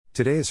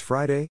Today is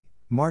Friday,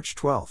 March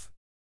 12th.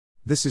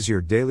 This is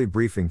your daily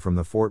briefing from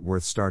the Fort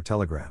Worth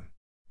Star-Telegram.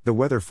 The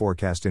weather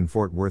forecast in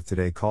Fort Worth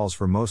today calls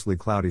for mostly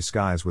cloudy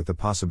skies with the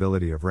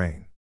possibility of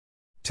rain.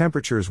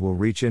 Temperatures will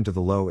reach into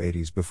the low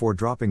 80s before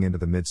dropping into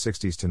the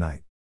mid-60s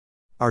tonight.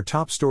 Our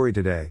top story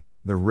today: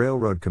 the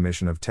Railroad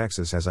Commission of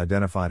Texas has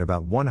identified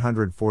about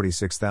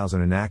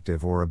 146,000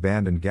 inactive or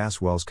abandoned gas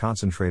wells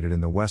concentrated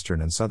in the western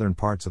and southern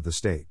parts of the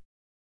state.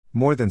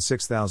 More than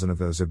 6,000 of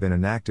those have been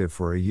inactive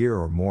for a year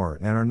or more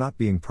and are not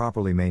being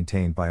properly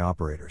maintained by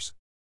operators.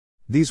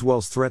 These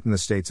wells threaten the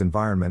state's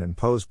environment and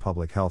pose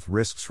public health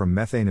risks from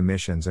methane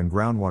emissions and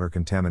groundwater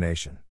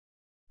contamination.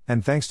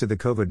 And thanks to the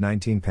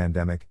COVID-19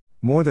 pandemic,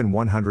 more than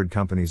 100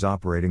 companies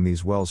operating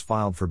these wells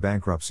filed for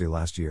bankruptcy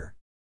last year.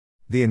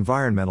 The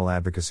environmental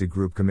advocacy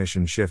group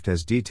Commission Shift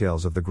has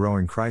details of the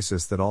growing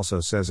crisis that also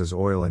says as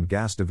oil and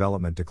gas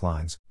development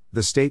declines,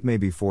 the state may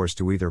be forced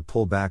to either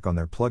pull back on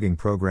their plugging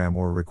program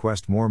or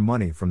request more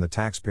money from the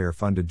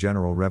taxpayer-funded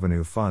General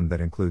Revenue Fund that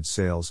includes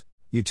sales,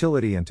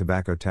 utility and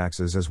tobacco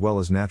taxes as well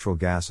as natural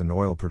gas and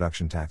oil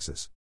production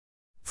taxes.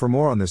 For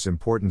more on this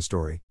important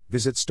story,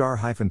 visit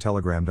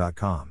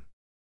star-telegram.com.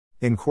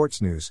 In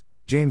courts news,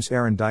 James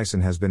Aaron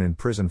Dyson has been in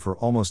prison for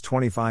almost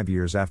 25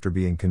 years after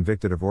being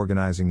convicted of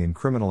organizing in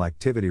criminal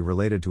activity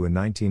related to a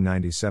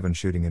 1997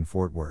 shooting in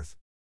Fort Worth.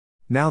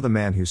 Now the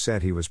man who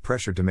said he was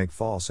pressured to make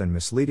false and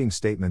misleading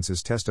statements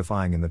is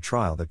testifying in the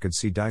trial that could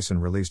see Dyson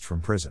released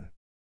from prison.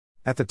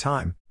 At the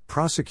time,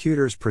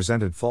 prosecutors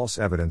presented false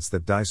evidence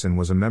that Dyson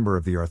was a member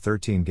of the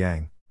R13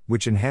 gang,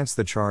 which enhanced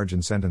the charge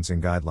and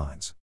sentencing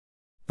guidelines.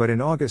 But in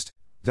August,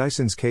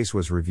 Dyson's case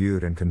was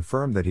reviewed and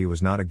confirmed that he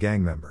was not a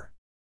gang member.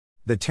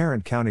 The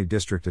Tarrant County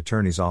District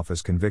Attorney's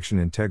Office Conviction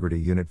Integrity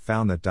Unit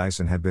found that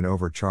Dyson had been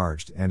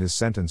overcharged and his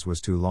sentence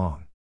was too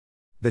long.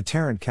 The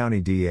Tarrant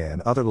County DA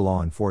and other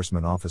law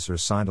enforcement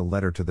officers signed a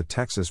letter to the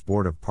Texas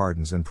Board of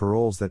Pardons and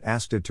Paroles that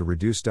asked it to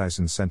reduce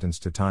Dyson's sentence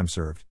to time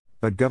served,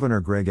 but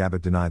Governor Greg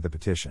Abbott denied the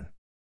petition.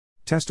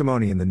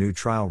 Testimony in the new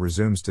trial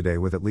resumes today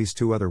with at least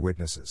 2 other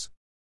witnesses.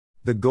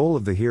 The goal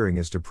of the hearing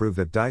is to prove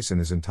that Dyson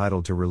is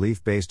entitled to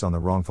relief based on the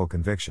wrongful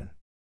conviction.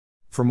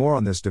 For more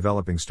on this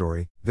developing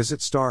story, visit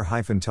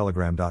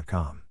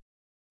star-telegram.com.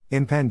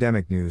 In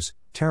pandemic news,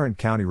 Tarrant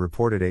County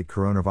reported 8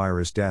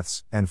 coronavirus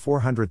deaths and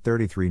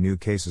 433 new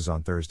cases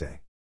on Thursday.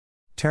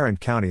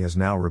 Tarrant County has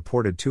now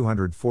reported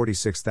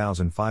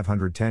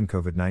 246,510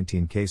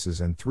 COVID-19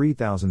 cases and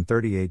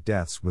 3,038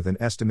 deaths with an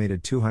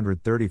estimated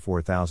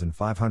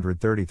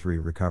 234,533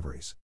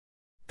 recoveries.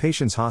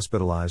 Patients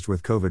hospitalized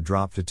with COVID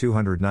dropped to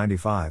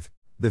 295,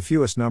 the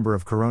fewest number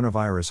of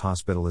coronavirus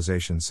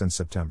hospitalizations since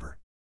September.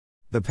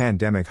 The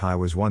pandemic high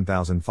was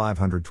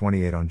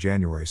 1,528 on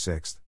January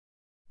 6.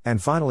 And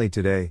finally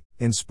today,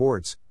 in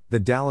sports, the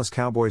Dallas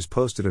Cowboys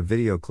posted a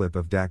video clip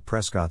of Dak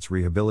Prescott's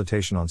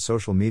rehabilitation on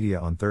social media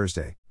on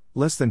Thursday,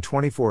 less than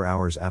 24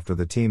 hours after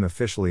the team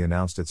officially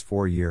announced its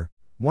 4-year,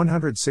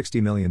 $160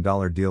 million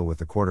deal with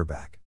the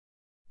quarterback.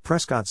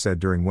 Prescott said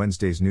during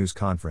Wednesday's news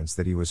conference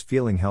that he was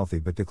feeling healthy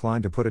but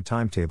declined to put a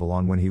timetable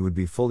on when he would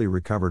be fully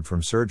recovered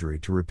from surgery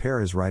to repair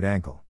his right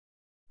ankle.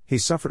 He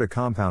suffered a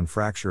compound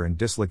fracture and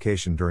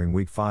dislocation during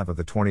Week 5 of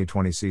the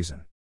 2020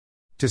 season.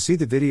 To see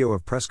the video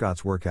of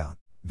Prescott's workout,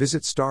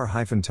 visit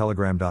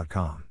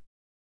star-telegram.com.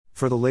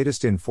 For the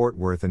latest in Fort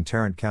Worth and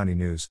Tarrant County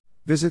news,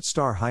 visit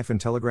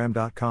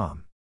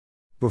star-telegram.com.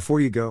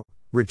 Before you go,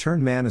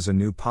 Return Man is a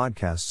new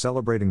podcast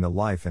celebrating the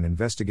life and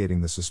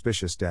investigating the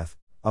suspicious death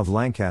of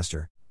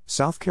Lancaster,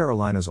 South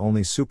Carolina's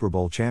only Super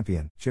Bowl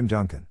champion, Jim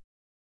Duncan.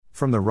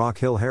 From the Rock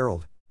Hill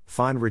Herald,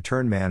 find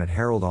Return Man at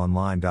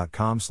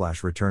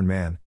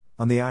heraldonline.com/returnman,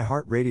 on the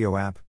iHeartRadio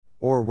app,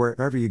 or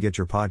wherever you get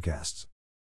your podcasts.